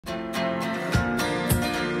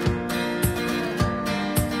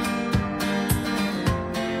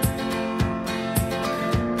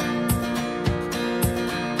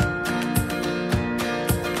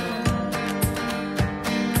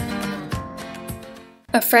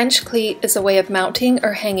A French cleat is a way of mounting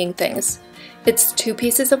or hanging things. It's two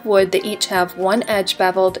pieces of wood that each have one edge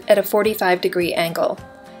beveled at a 45-degree angle.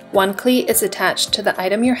 One cleat is attached to the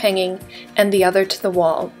item you're hanging and the other to the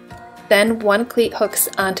wall. Then one cleat hooks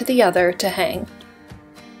onto the other to hang.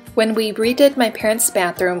 When we redid my parents'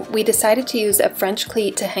 bathroom, we decided to use a French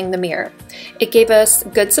cleat to hang the mirror. It gave us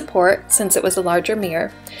good support since it was a larger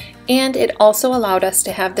mirror, and it also allowed us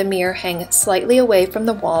to have the mirror hang slightly away from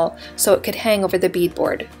the wall so it could hang over the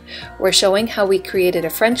beadboard. We're showing how we created a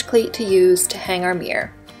French cleat to use to hang our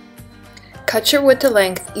mirror. Cut your wood to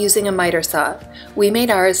length using a miter saw. We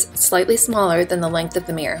made ours slightly smaller than the length of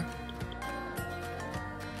the mirror.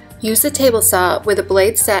 Use a table saw with a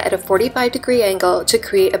blade set at a 45-degree angle to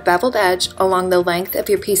create a beveled edge along the length of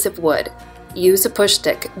your piece of wood. Use a push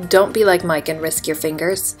stick, don't be like Mike and risk your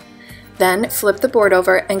fingers. Then flip the board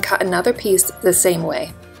over and cut another piece the same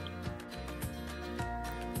way.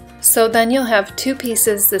 So then you'll have two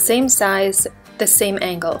pieces the same size, the same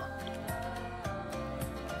angle.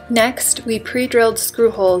 Next, we pre-drilled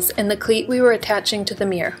screw holes in the cleat we were attaching to the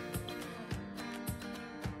mirror.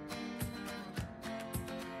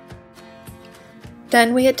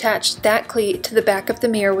 Then we attached that cleat to the back of the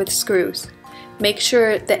mirror with screws. Make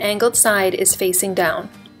sure the angled side is facing down.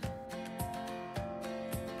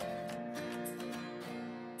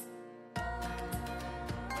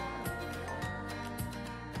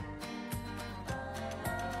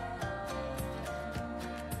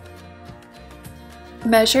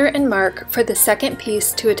 Measure and mark for the second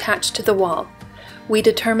piece to attach to the wall. We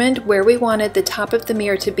determined where we wanted the top of the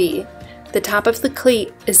mirror to be. The top of the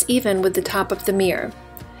cleat is even with the top of the mirror.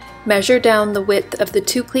 Measure down the width of the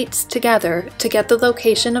two cleats together to get the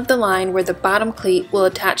location of the line where the bottom cleat will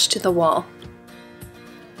attach to the wall.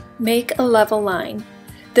 Make a level line.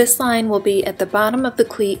 This line will be at the bottom of the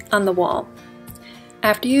cleat on the wall.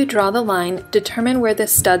 After you draw the line, determine where the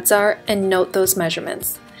studs are and note those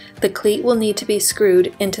measurements. The cleat will need to be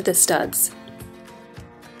screwed into the studs.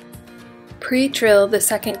 Pre-drill the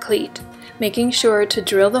second cleat, making sure to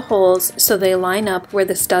drill the holes so they line up where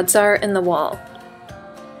the studs are in the wall.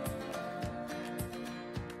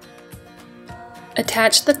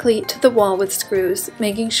 Attach the cleat to the wall with screws,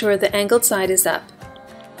 making sure the angled side is up.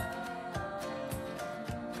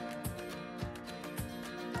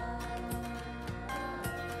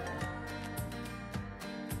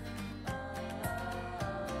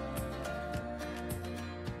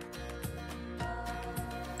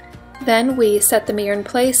 Then we set the mirror in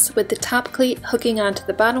place with the top cleat hooking onto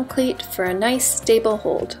the bottom cleat for a nice stable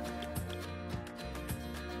hold.